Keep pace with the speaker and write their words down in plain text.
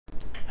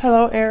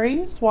Hello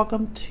Aries,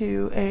 welcome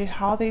to a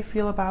how they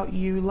feel about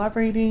you love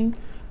reading.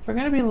 We're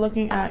going to be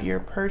looking at your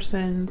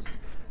person's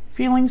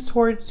feelings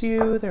towards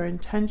you, their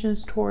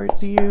intentions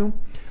towards you.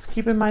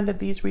 Keep in mind that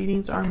these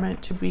readings are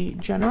meant to be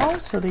general,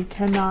 so they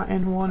cannot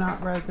and will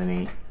not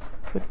resonate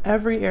with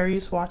every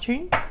Aries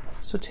watching.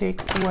 So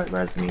take what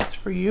resonates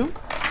for you.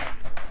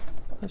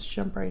 Let's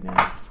jump right in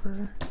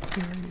for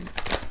Aries.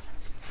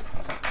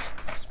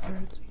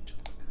 Spirits, angels,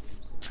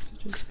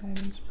 messages,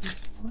 guidance,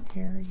 please for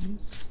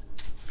Aries.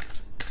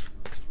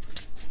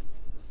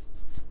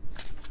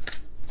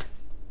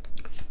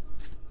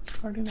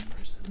 Regarding the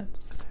person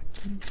that's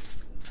connecting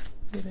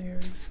with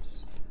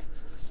Aries,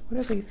 what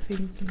are they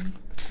thinking,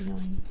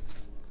 feeling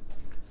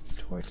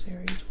towards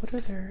Aries? What are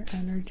their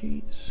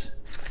energies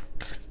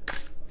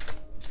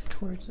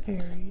towards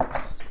Aries?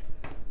 Their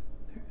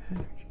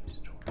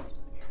energies towards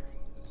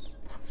Aries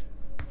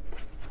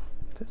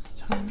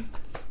this time.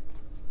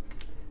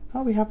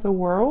 Oh, we have the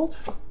World,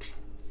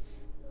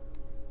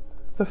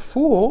 the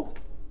Fool,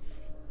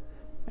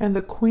 and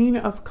the Queen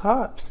of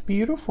Cups.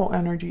 Beautiful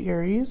energy,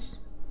 Aries.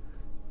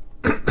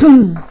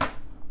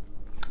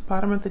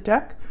 Bottom of the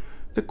deck,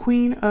 the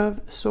Queen of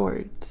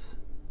Swords.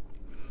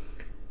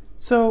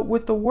 So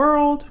with the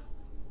World,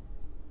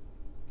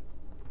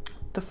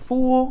 the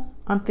Fool,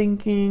 I'm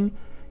thinking,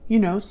 you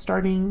know,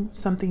 starting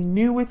something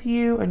new with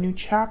you, a new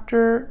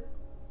chapter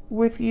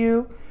with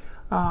you,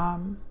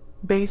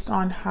 based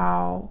on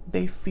how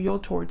they feel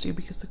towards you,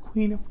 because the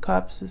Queen of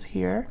Cups is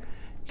here.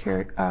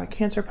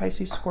 Cancer,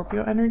 Pisces,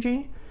 Scorpio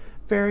energy.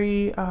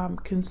 Very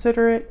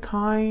considerate,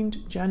 kind,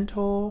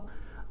 gentle,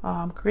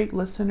 great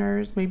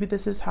listeners. Maybe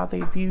this is how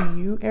they view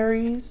you,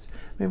 Aries.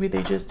 Maybe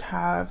they just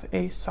have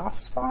a soft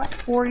spot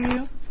for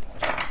you.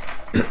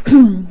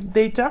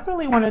 They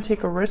definitely want to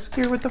take a risk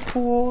here with the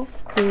Fool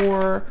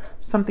for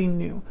something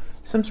new,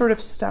 some sort of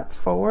step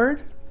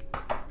forward,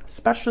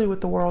 especially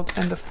with the World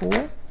and the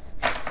Fool.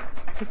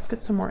 Let's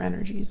get some more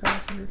energies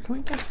out here. Can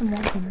we get some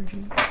more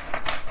energies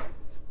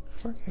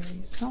for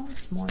Aries? Tell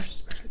us more,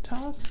 Spirit.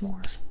 Tell us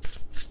more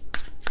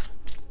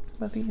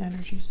about the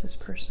energies this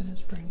person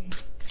is bringing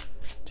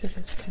to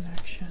this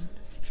connection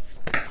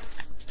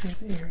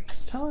with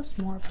Aries. Tell us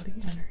more about the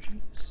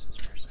energies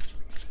this person is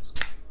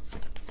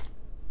bringing.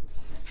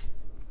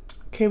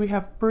 Okay, we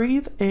have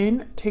breathe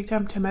in, take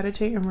time to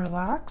meditate and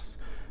relax.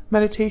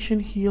 Meditation,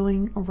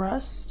 healing,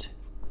 rest.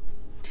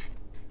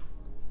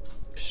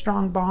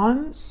 Strong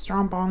bonds.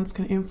 Strong bonds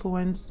can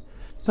influence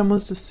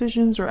someone's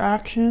decisions or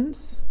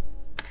actions.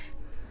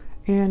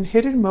 And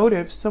hidden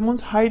motives.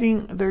 Someone's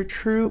hiding their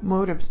true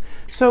motives.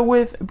 So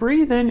with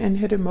breathe in and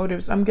hidden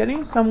motives, I'm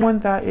getting someone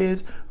that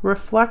is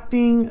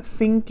reflecting,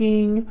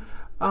 thinking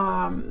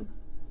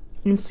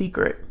in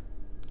secret.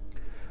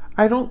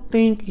 I don't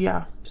think,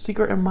 yeah,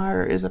 secret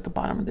admirer is at the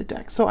bottom of the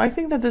deck. So I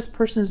think that this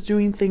person is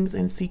doing things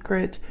in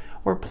secret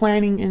or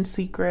planning in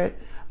secret.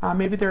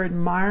 Maybe they're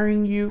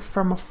admiring you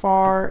from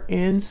afar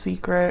in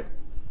secret.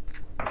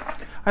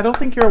 I don't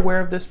think you're aware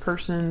of this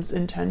person's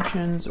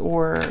intentions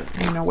or,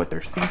 you know, what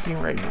they're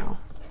thinking right now.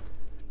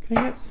 Can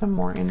I get some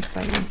more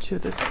insight into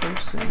this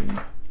person?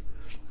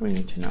 What do we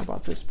need to know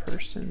about this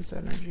person's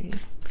energy?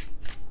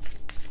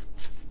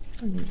 What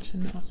do we need to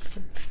know,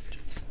 Spirit?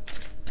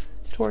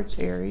 Towards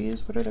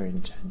Aries, what are their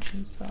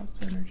intentions, thoughts,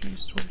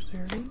 energies towards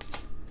Aries?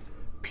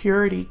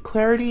 Purity,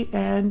 clarity,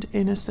 and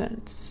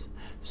innocence.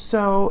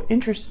 So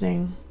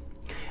interesting.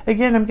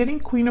 Again, I'm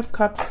getting Queen of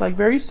Cups, like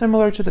very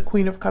similar to the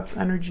Queen of Cups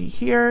energy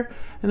here.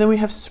 And then we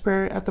have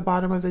Spirit at the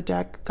bottom of the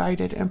deck,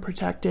 guided and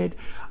protected.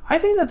 I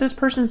think that this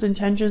person's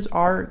intentions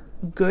are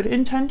good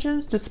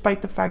intentions,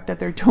 despite the fact that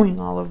they're doing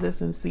all of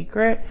this in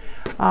secret.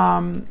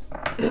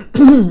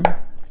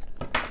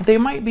 They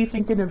might be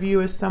thinking of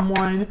you as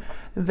someone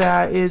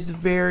that is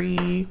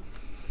very,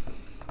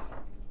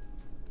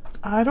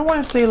 I don't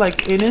want to say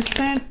like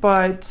innocent,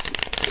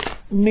 but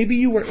maybe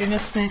you were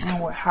innocent in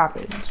what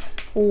happened.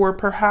 Or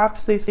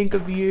perhaps they think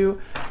of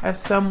you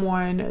as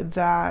someone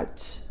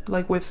that,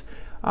 like with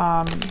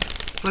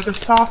like a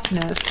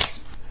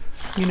softness,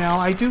 you know.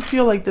 I do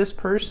feel like this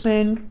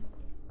person,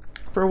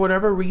 for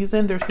whatever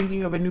reason, they're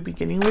thinking of a new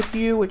beginning with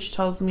you, which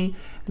tells me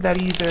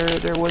that either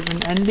there was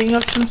an ending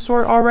of some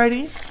sort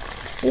already,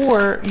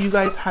 or you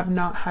guys have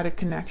not had a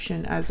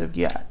connection as of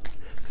yet.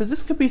 Because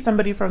this could be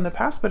somebody from the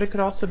past, but it could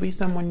also be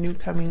someone new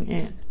coming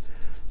in.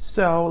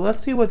 So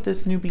let's see what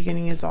this new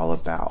beginning is all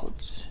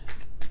about.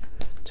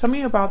 Tell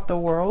me about the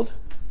World.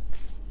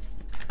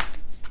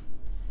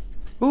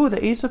 Ooh,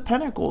 the Ace of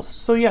Pentacles.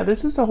 So yeah,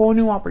 this is a whole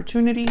new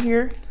opportunity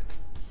here.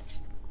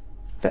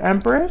 The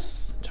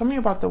Empress. Tell me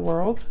about the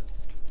World.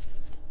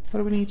 What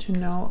do we need to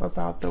know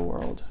about the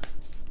World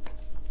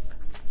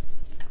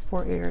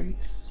for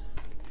Aries?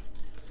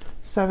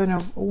 Seven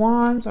of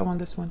Wands. I want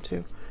this one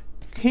too.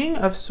 King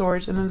of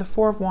Swords, and then the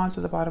Four of Wands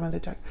at the bottom of the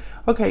deck.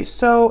 Okay,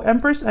 so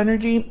Empress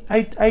energy,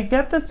 I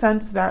get the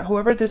sense that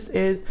whoever this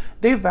is,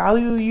 they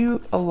value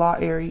you a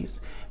lot,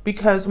 Aries,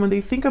 because when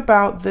they think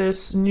about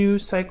this new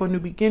cycle, new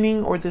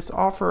beginning, or this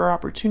offer or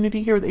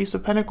opportunity here, the Ace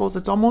of Pentacles,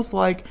 it's almost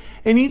like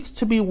it needs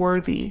to be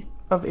worthy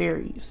of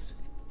Aries.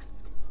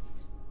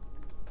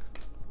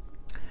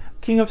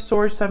 King of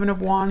Swords, Seven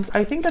of Wands.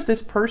 I think that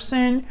this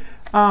person,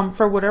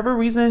 for whatever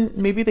reason,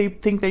 maybe they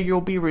think that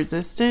you'll be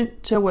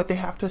resistant to what they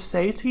have to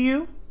say to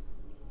you.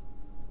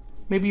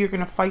 Maybe you're going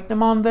to fight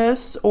them on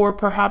this, or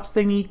perhaps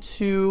they need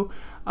to,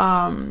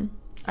 I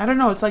don't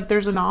know. It's like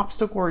there's an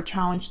obstacle or a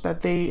challenge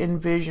that they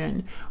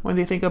envision when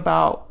they think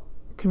about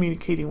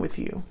communicating with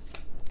you.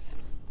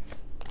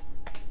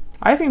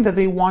 I think that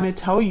they want to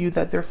tell you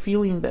that they're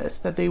feeling this,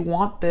 that they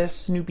want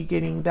this new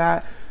beginning,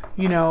 that,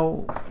 you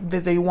know,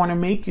 that they want to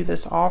make you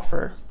this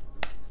offer.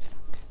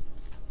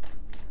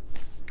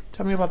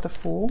 Tell me about the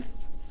Fool.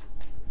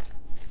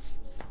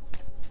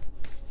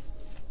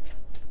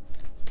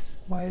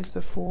 Why is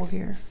the Fool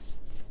here?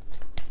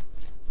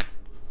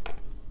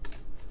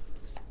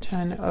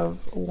 Ten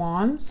of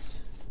Wands.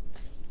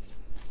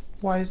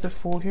 Why is the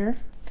Fool here?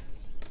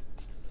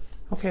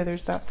 Okay,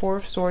 there's that Four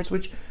of Swords,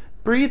 which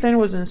Breathe In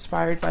was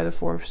inspired by the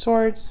Four of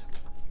Swords.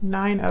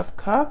 Nine of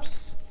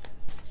Cups.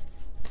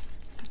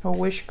 A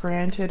wish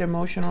granted,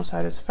 emotional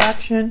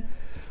satisfaction.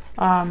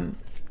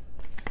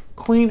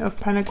 Queen of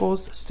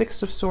Pentacles,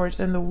 Six of Swords,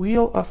 and the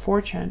Wheel of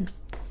Fortune.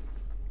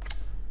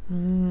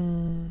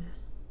 Well,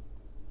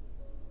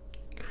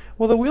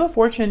 the Wheel of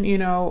Fortune, you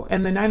know,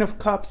 and the Nine of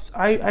Cups,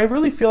 I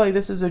really feel like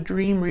this is a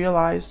dream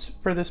realized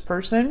for this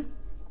person.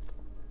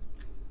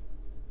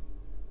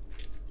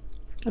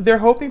 They're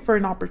hoping for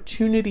an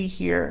opportunity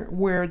here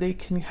where they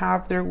can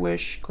have their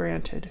wish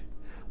granted,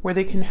 where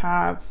they can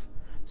have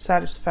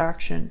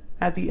satisfaction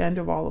at the end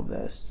of all of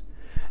this.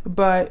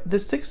 But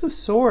the Six of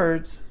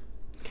Swords,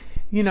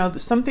 you know,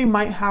 something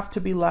might have to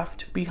be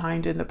left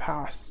behind in the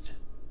past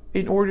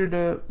in order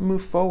to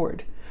move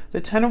forward.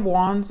 The Ten of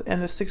Wands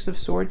and the Six of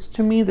Swords,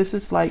 to me, this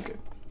is like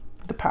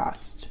the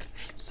past.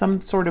 Some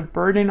sort of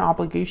burden,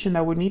 obligation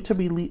that would need to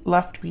be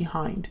left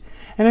behind.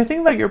 And I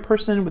think that your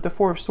person with the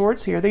Four of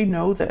Swords here, they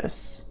know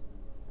this.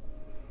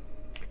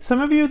 Some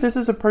of you, this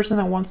is a person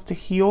that wants to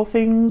heal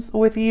things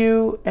with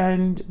you,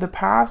 and the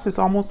past is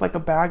almost like a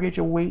baggage,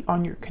 a weight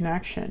on your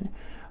connection,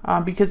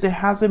 because it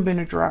hasn't been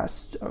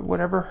addressed.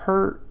 Whatever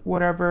hurt,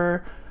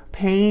 whatever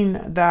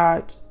pain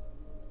that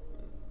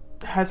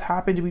has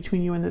happened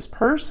between you and this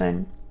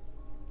person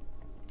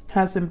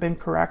hasn't been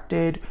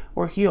corrected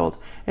or healed.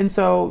 And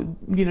so,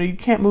 you know, you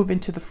can't move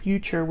into the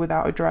future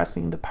without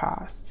addressing the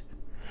past.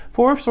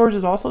 Four of Swords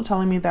is also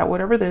telling me that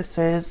whatever this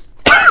is,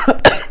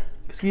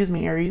 excuse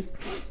me, Aries,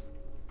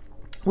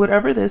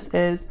 whatever this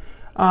is,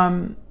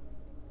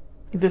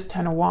 this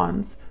Ten of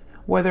Wands,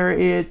 whether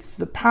it's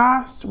the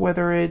past,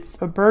 whether it's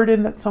a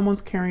burden that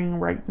someone's carrying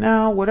right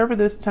now, whatever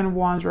this Ten of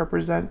Wands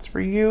represents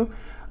for you,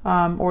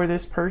 or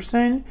this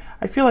person,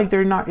 I feel like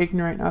they're not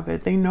ignorant of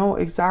it. They know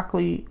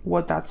exactly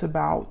what that's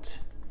about.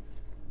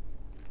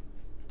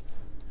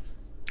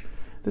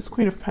 This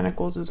Queen of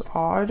Pentacles is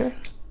odd.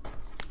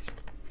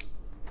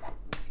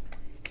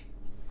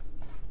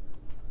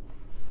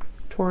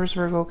 Taurus,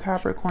 Virgo,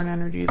 Capricorn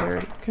energy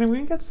there. Can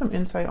we get some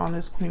insight on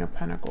this Queen of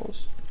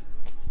Pentacles?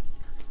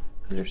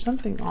 There's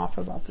something off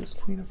about this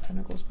Queen of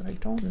Pentacles, but I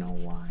don't know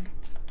why.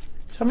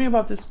 Tell me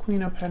about this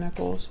Queen of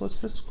Pentacles.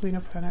 What's this Queen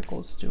of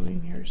Pentacles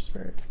doing here,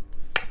 Spirit?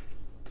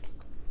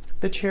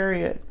 The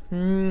Chariot.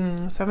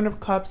 Seven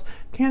of Cups.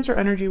 Cancer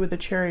energy with the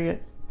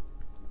Chariot.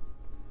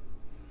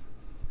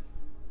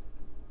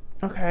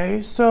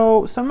 Okay,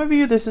 so some of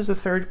you, this is a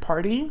third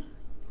party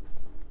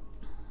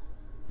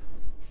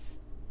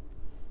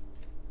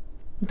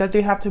that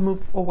they have to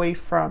move away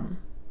from.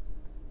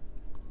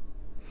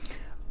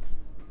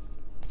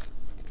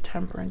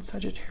 Temperance,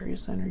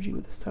 Sagittarius energy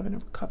with the Seven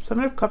of Cups.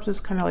 Seven of Cups is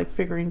kind of like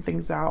figuring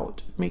things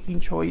out, making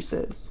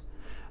choices.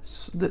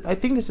 So I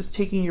think this is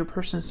taking your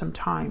person some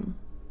time.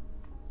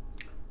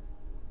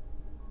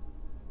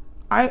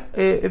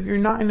 If you're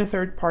not in a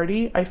third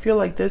party, I feel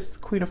like this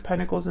Queen of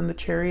Pentacles and the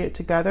Chariot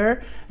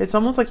together, it's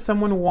almost like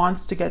someone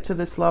wants to get to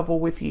this level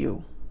with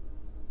you.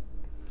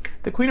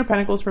 The Queen of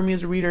Pentacles for me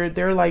as a reader,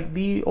 they're like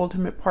the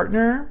ultimate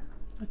partner.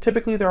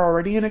 Typically, they're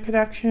already in a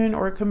connection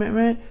or a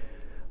commitment.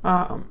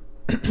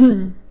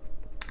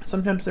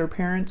 Sometimes they're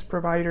parents,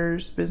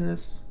 providers,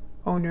 business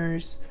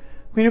owners.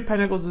 Queen of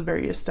Pentacles is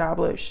very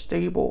established,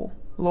 stable,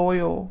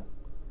 loyal.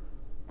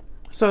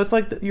 So it's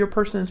like your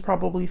person is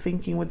probably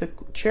thinking with the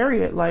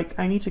Chariot, like,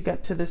 I need to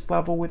get to this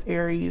level with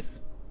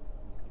Aries.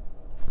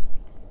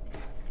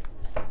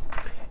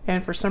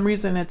 And for some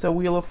reason, it's a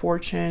Wheel of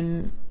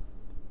Fortune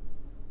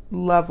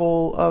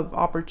level of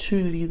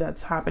opportunity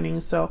that's happening.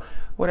 So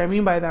what I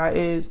mean by that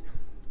is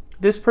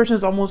this person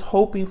is almost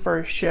hoping for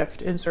a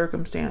shift in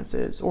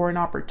circumstances or an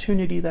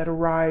opportunity that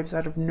arrives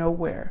out of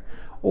nowhere,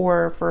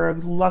 or for a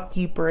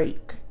lucky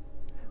break,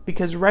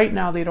 because right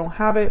now they don't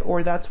have it,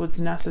 or that's what's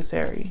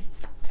necessary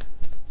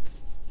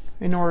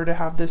in order to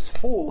have this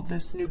Fool,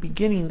 this new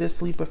beginning,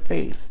 this leap of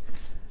faith.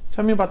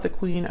 Tell me about the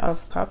Queen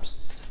of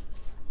Cups.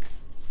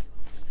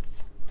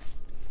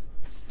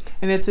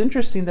 And it's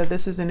interesting that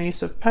this is an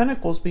Ace of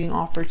Pentacles being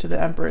offered to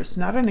the Empress,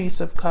 not an Ace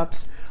of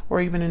Cups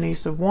or even an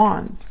Ace of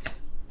Wands.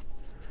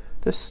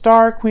 The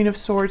Star, Queen of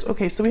Swords.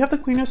 Okay, so we have the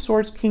Queen of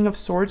Swords, King of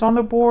Swords on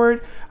the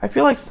board. I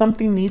feel like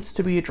something needs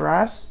to be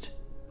addressed,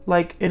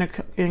 like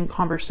in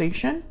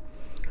conversation.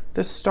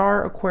 the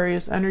Star,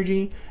 Aquarius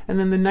energy, and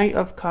then the Knight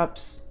of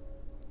Cups.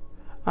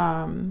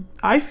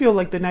 I feel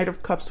like the Knight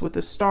of Cups with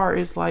the Star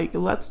is like,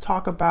 let's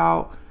talk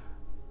about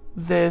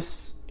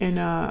this in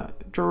a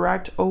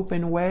direct,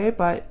 open way,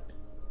 but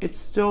it's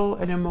still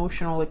an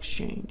emotional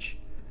exchange.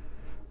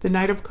 The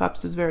Knight of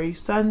Cups is very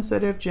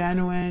sensitive,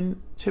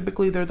 genuine.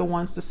 Typically, they're the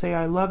ones to say,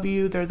 I love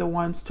you. They're the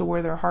ones to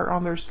wear their heart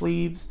on their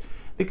sleeves.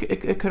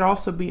 It could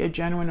also be a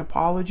genuine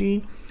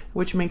apology,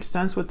 which makes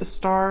sense with the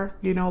Star.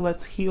 You know,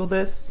 let's heal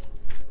this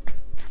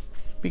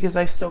because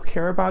I still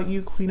care about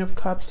you, Queen of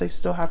Cups. I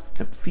still have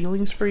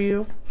feelings for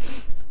you.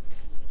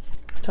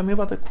 Tell me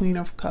about the Queen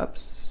of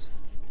Cups.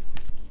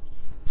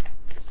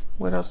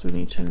 What else do we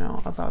need to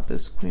know about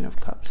this Queen of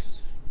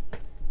Cups?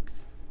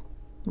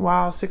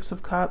 Wow, Six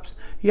of Cups.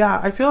 Yeah,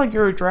 I feel like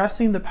you're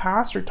addressing the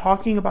past or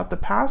talking about the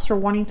past or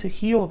wanting to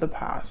heal the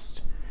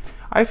past.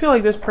 I feel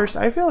like this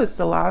person, I feel it's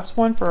the last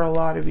one for a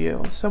lot of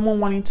you. Someone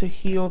wanting to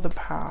heal the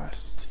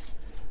past.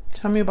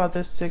 Tell me about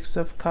this Six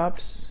of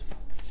Cups.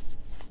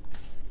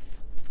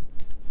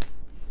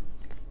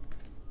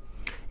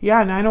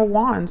 Yeah, Nine of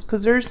Wands,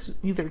 because there's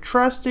either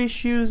trust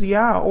issues,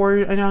 yeah, or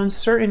an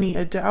uncertainty,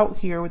 a doubt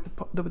here with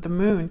the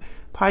moon,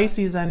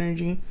 Pisces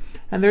energy.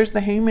 And there's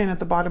the Hangman at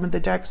the bottom of the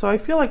deck. So I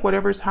feel like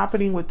whatever's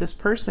happening with this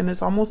person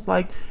is almost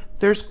like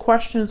there's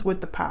questions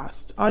with the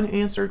past,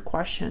 unanswered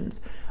questions,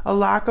 a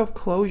lack of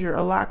closure,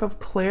 a lack of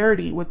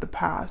clarity with the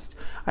past.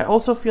 I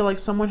also feel like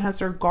someone has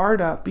their guard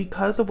up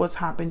because of what's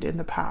happened in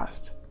the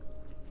past.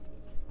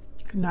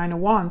 Nine of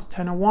Wands,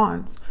 Ten of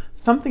Wands.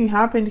 Something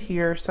happened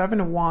here,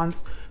 Seven of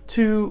Wands,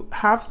 to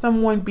have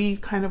someone be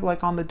kind of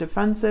like on the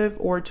defensive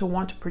or to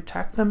want to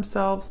protect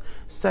themselves,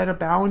 set a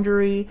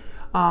boundary,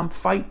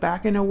 fight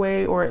back in a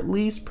way, or at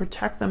least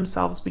protect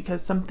themselves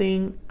because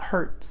something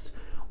hurts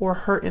or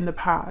hurt in the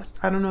past.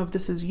 I don't know if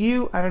this is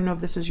you. I don't know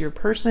if this is your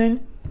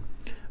person,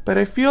 but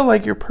I feel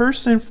like your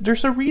person,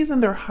 there's a reason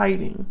they're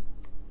hiding.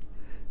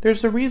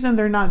 There's a reason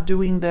they're not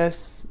doing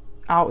this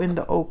out in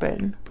the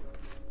open.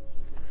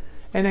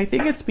 And I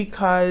think it's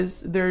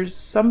because there's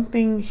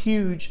something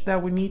huge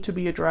that would need to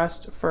be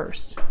addressed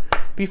first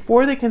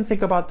before they can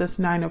think about this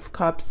Nine of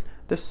Cups,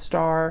 the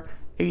Star,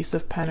 Ace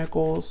of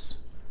Pentacles.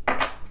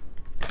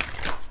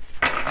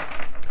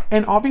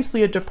 And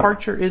obviously a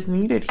departure is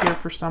needed here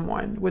for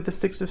someone with the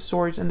Six of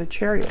Swords and the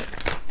Chariot.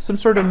 Some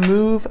sort of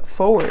move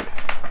forward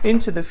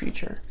into the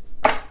future.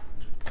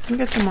 Let me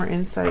get some more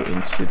insight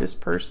into this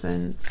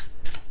person's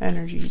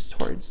energies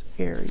towards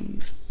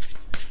Aries.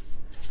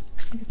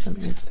 Let me get some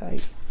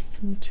insight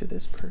into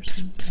this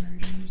person's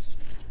energies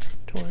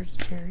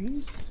towards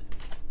Aries.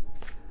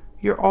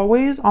 You're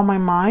always on my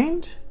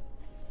mind.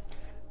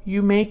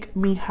 You make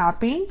me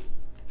happy.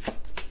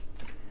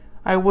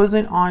 I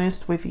wasn't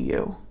honest with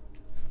you.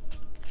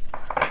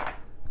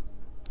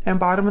 And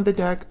bottom of the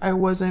deck, I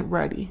wasn't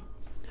ready.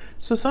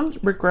 So some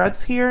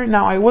regrets here.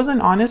 Now, I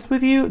wasn't honest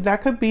with you.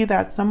 That could be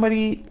that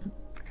somebody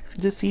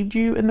deceived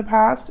you in the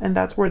past and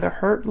that's where the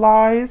hurt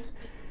lies.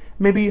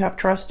 Maybe you have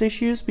trust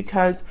issues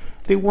because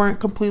they weren't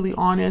completely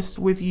honest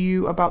with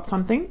you about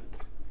something.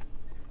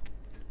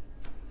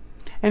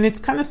 And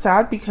it's kind of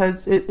sad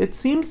because it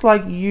seems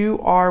like you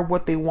are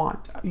what they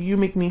want. You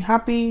make me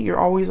happy. You're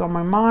always on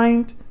my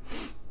mind.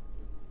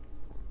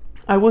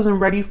 I wasn't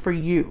ready for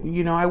you.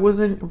 You know, I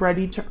wasn't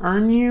ready to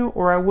earn you,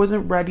 or I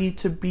wasn't ready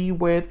to be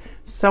with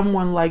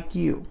someone like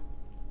you.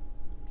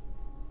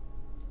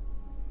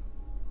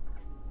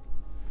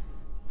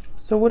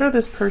 So what are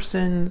this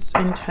person's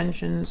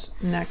intentions,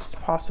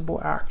 next possible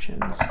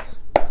actions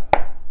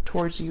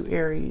towards you,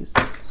 Aries?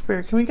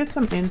 Spirit, can we get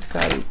some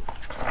insight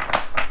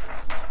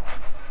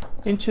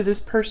into this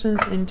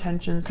person's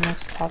intentions,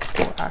 next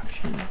possible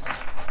actions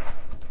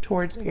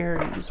towards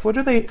Aries? What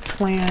do they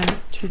plan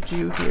to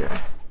do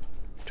here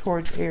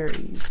towards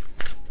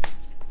Aries?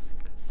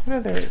 What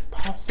are their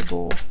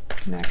possible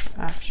next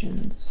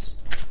actions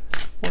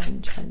or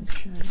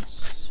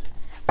intentions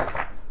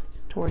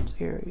towards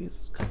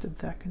Aries? Cut the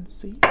deck and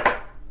see.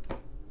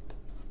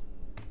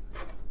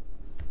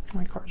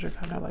 My cards are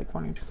kind of like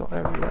wanting to go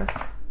everywhere.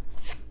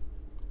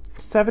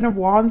 Seven of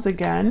Wands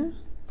again.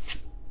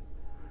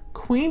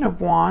 Queen of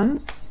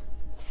Wands.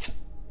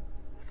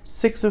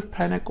 Six of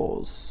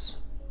Pentacles.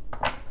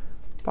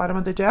 Bottom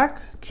of the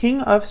deck, King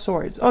of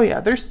Swords. Oh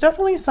yeah, there's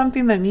definitely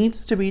something that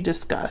needs to be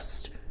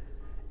discussed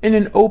in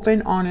an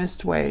open,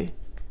 honest way.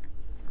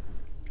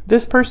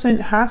 This person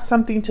has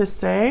something to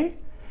say,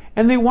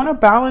 and they want to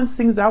balance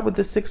things out with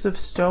the Six of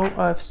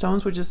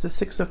Stones, which is the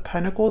Six of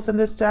Pentacles in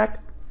this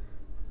deck.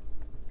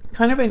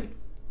 Kind of an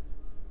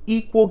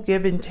equal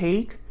give and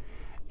take,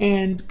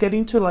 and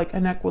getting to like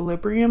an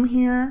equilibrium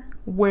here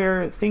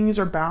where things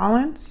are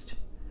balanced.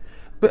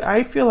 But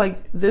I feel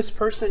like this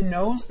person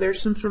knows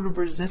there's some sort of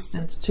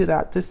resistance to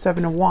that, this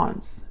Seven of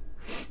Wands.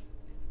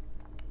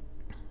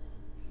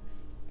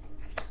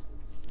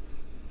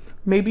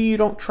 Maybe you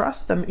don't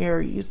trust them,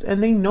 Aries,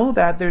 and they know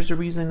that there's a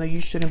reason that you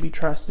shouldn't be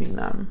trusting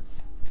them,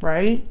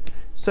 right?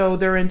 So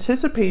they're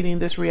anticipating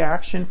this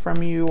reaction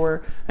from you,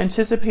 or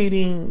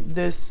anticipating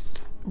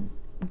this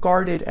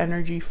guarded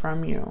energy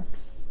from you.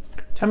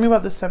 Tell me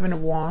about the Seven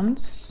of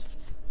Wands.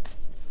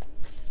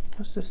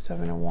 What's this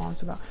Seven of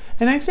Wands about?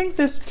 And I think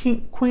this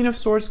Queen of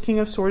Swords, King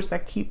of Swords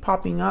that keep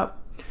popping up,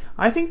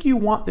 I think you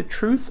want the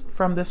truth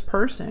from this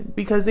person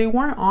because they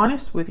weren't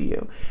honest with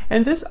you.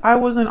 And this I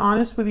wasn't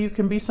honest with you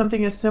can be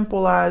something as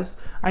simple as,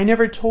 I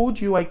never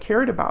told you I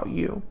cared about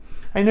you.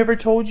 I never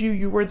told you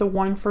you were the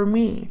one for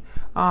me.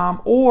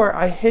 Or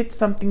I hid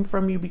something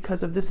from you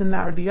because of this and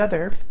that or the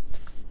other.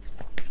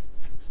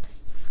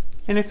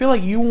 And I feel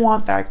like you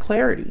want that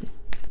clarity.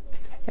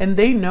 And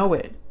they know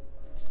it.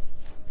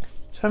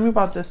 Tell me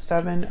about this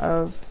Seven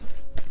of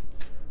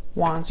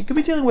Wands. You could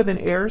be dealing with an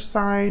air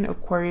sign,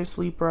 Aquarius,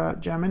 Libra,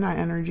 Gemini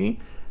energy,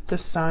 the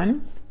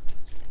Sun.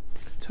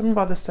 Tell me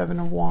about the Seven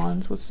of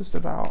Wands. What's this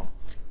about?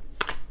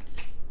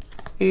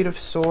 Eight of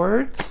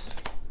Swords,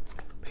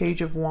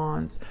 Page of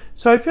Wands.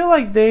 So I feel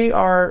like they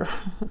are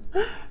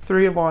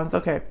Three of Wands.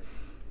 Okay.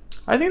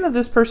 I think that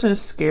this person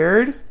is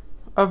scared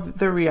of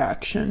the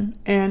reaction.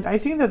 And I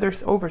think that they're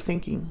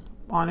overthinking,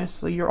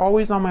 honestly. You're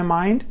always on my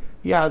mind.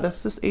 Yeah,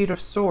 that's this Eight of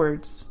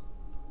Swords.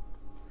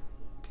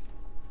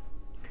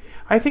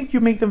 I think you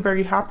make them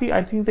very happy.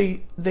 I think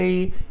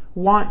they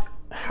want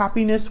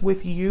happiness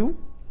with you.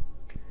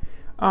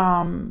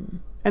 And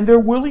they're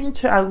willing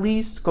to at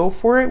least go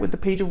for it with the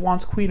Page of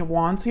Wands, Queen of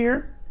Wands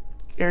here.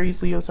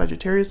 Aries, Leo,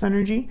 Sagittarius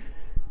energy.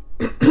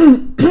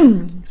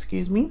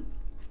 Excuse me.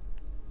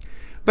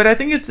 But I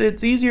think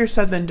it's easier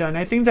said than done.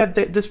 I think that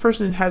this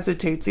person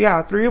hesitates.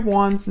 Yeah, Three of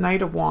Wands,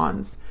 Knight of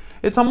Wands.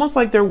 It's almost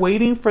like they're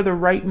waiting for the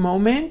right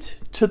moment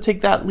to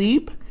take that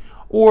leap.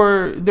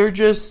 Or they're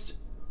just...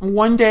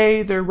 one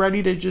day they're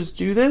ready to just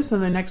do this,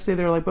 and the next day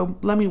they're like,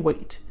 but let me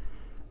wait.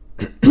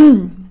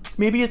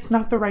 Maybe it's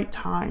not the right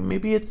time.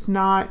 Maybe it's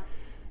not,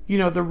 you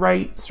know, the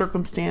right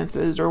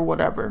circumstances or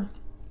whatever.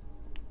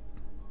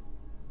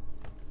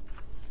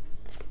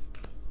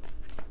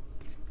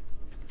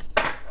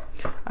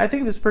 I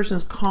think this person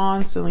is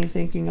constantly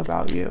thinking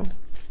about you.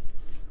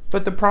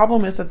 But the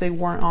problem is that they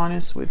weren't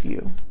honest with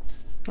you.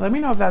 Let me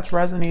know if that's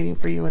resonating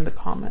for you in the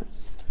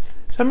comments.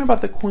 Tell me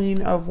about the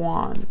Queen of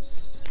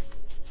Wands.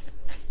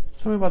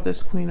 Tell me about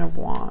this Queen of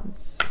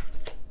Wands.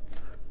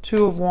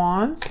 Two of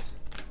Wands.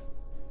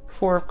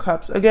 Four of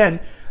Cups. Again,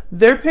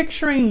 they're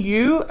picturing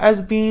you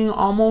as being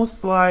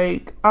almost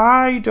like,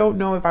 I don't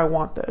know if I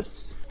want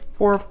this.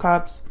 Four of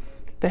Cups,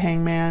 the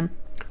Hangman,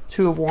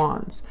 Two of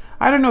Wands.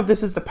 I don't know if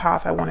this is the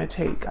path I want to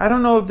take. I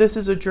don't know if this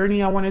is a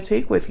journey I want to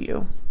take with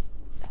you.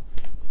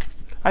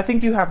 I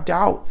think you have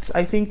doubts.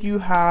 I think you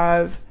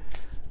have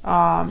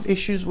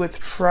issues with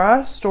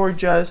trust, or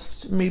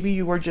just maybe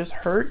you were just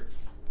hurt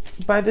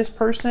by this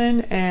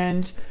person.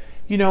 And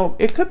you know,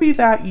 it could be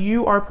that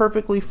you are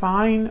perfectly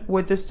fine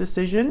with this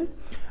decision,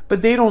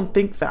 but they don't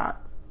think that.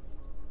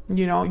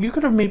 You know, you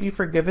could have maybe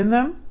forgiven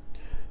them.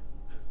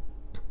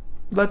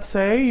 Let's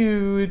say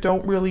you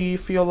don't really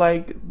feel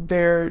like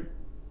they're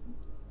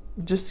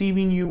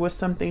deceiving you with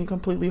something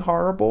completely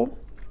horrible,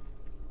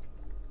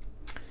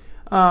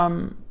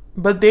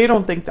 but they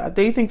don't think that.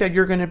 They think that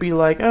you're going to be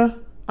like,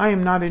 I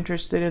am not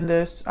interested in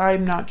this.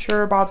 I'm not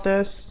sure about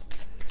this.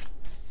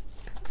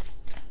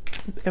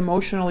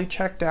 Emotionally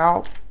checked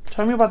out.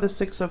 Tell me about the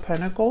Six of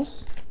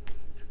Pentacles.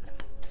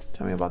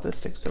 Tell me about the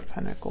Six of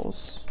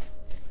Pentacles.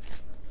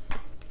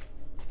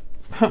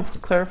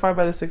 Clarified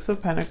by the Six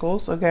of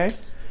Pentacles. Okay.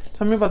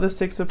 Tell me about the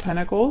Six of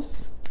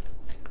Pentacles.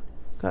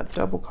 Got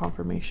double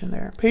confirmation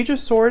there. Page of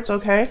Swords.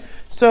 Okay.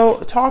 So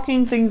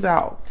talking things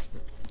out.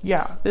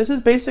 Yeah. This is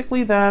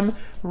basically them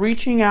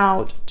reaching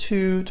out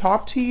to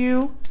talk to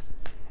you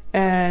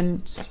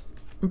and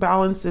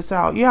balance this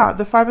out. Yeah.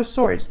 The Five of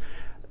Swords.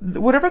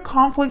 Whatever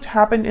conflict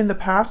happened in the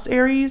past,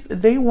 Aries,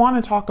 they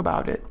want to talk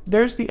about it.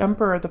 There's the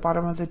Emperor at the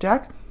bottom of the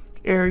deck.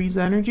 Aries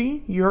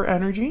energy, your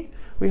energy.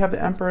 We have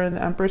the Emperor and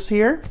the Empress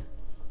here.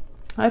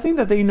 I think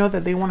that they know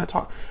that they want to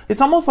talk.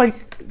 It's almost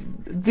like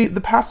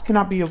the past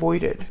cannot be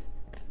avoided.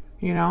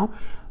 You know,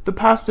 the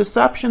past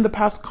deception, the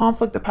past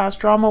conflict, the past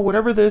drama,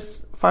 whatever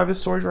this Five of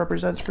Swords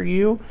represents for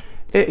you,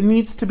 it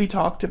needs to be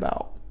talked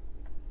about.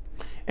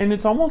 And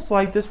it's almost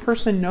like this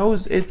person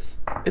knows it's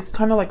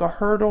kind of like a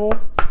hurdle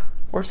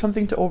or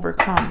something to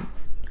overcome.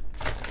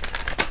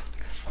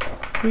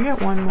 We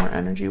get one more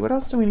energy. What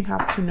else do we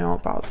have to know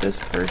about this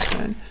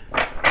person?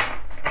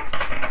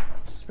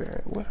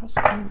 Spirit, what else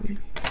can we...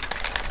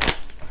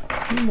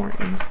 Need more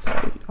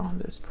insight on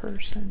this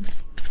person.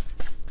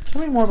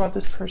 Tell me more about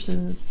this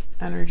person's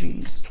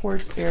energies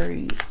towards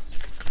Aries.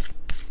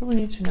 What do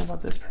we need to know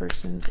about this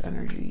person's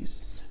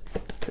energies?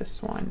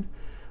 This one.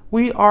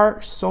 We are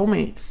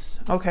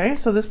soulmates. Okay,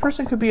 so this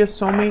person could be a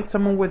soulmate,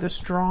 someone with a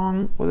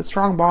strong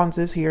bonds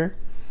is here.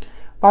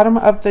 Bottom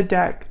of the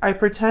deck. I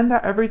pretend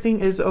that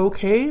everything is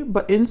okay,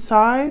 but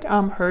inside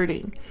I'm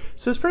hurting.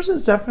 So this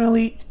person's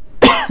definitely,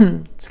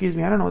 excuse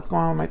me, I don't know what's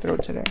going on with my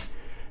throat today.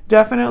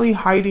 Definitely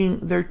hiding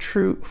their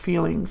true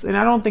feelings. And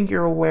I don't think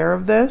you're aware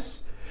of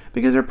this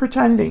because they're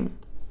pretending.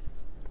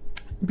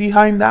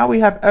 Behind that, we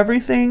have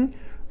everything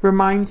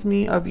reminds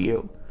me of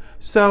you.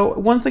 So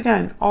once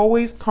again,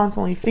 always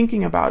constantly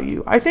thinking about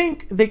you. I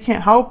think they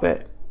can't help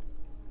it.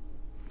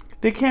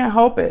 They can't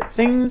help it.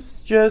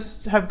 Things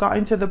just have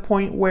gotten to the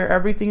point where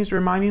everything's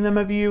reminding them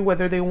of you,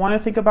 whether they want to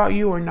think about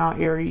you or not,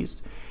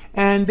 Aries.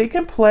 And they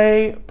can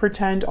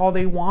pretend all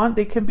they want.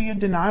 They can be in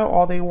denial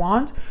all they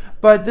want.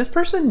 But this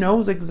person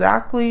knows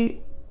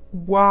exactly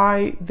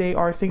why they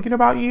are thinking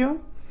about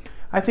you.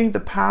 I think the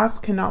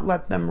past cannot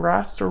let them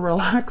rest or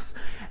relax.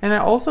 And I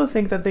also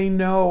think that they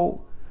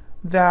know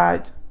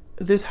that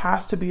this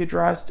has to be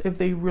addressed if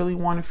they really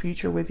want a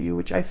future with you,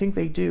 which I think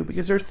they do,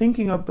 because they're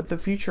thinking of the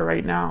future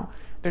right now.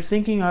 They're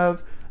thinking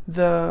of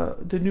the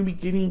new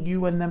beginning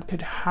you and them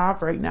could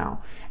have right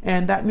now.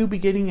 And that new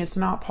beginning is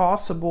not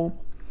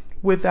possible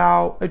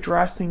without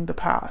addressing the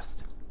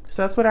past.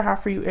 So that's what I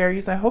have for you,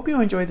 Aries. I hope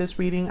you enjoyed this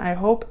reading. I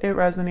hope it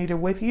resonated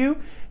with you.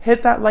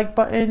 Hit that like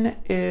button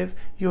if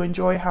you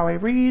enjoy how I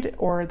read,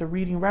 or the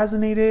reading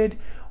resonated,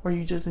 or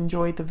you just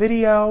enjoyed the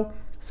video.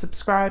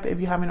 Subscribe if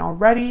you haven't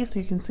already so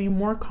you can see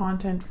more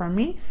content from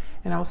me.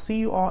 And I'll see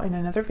you all in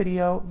another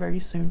video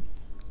very soon.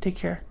 Take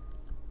care.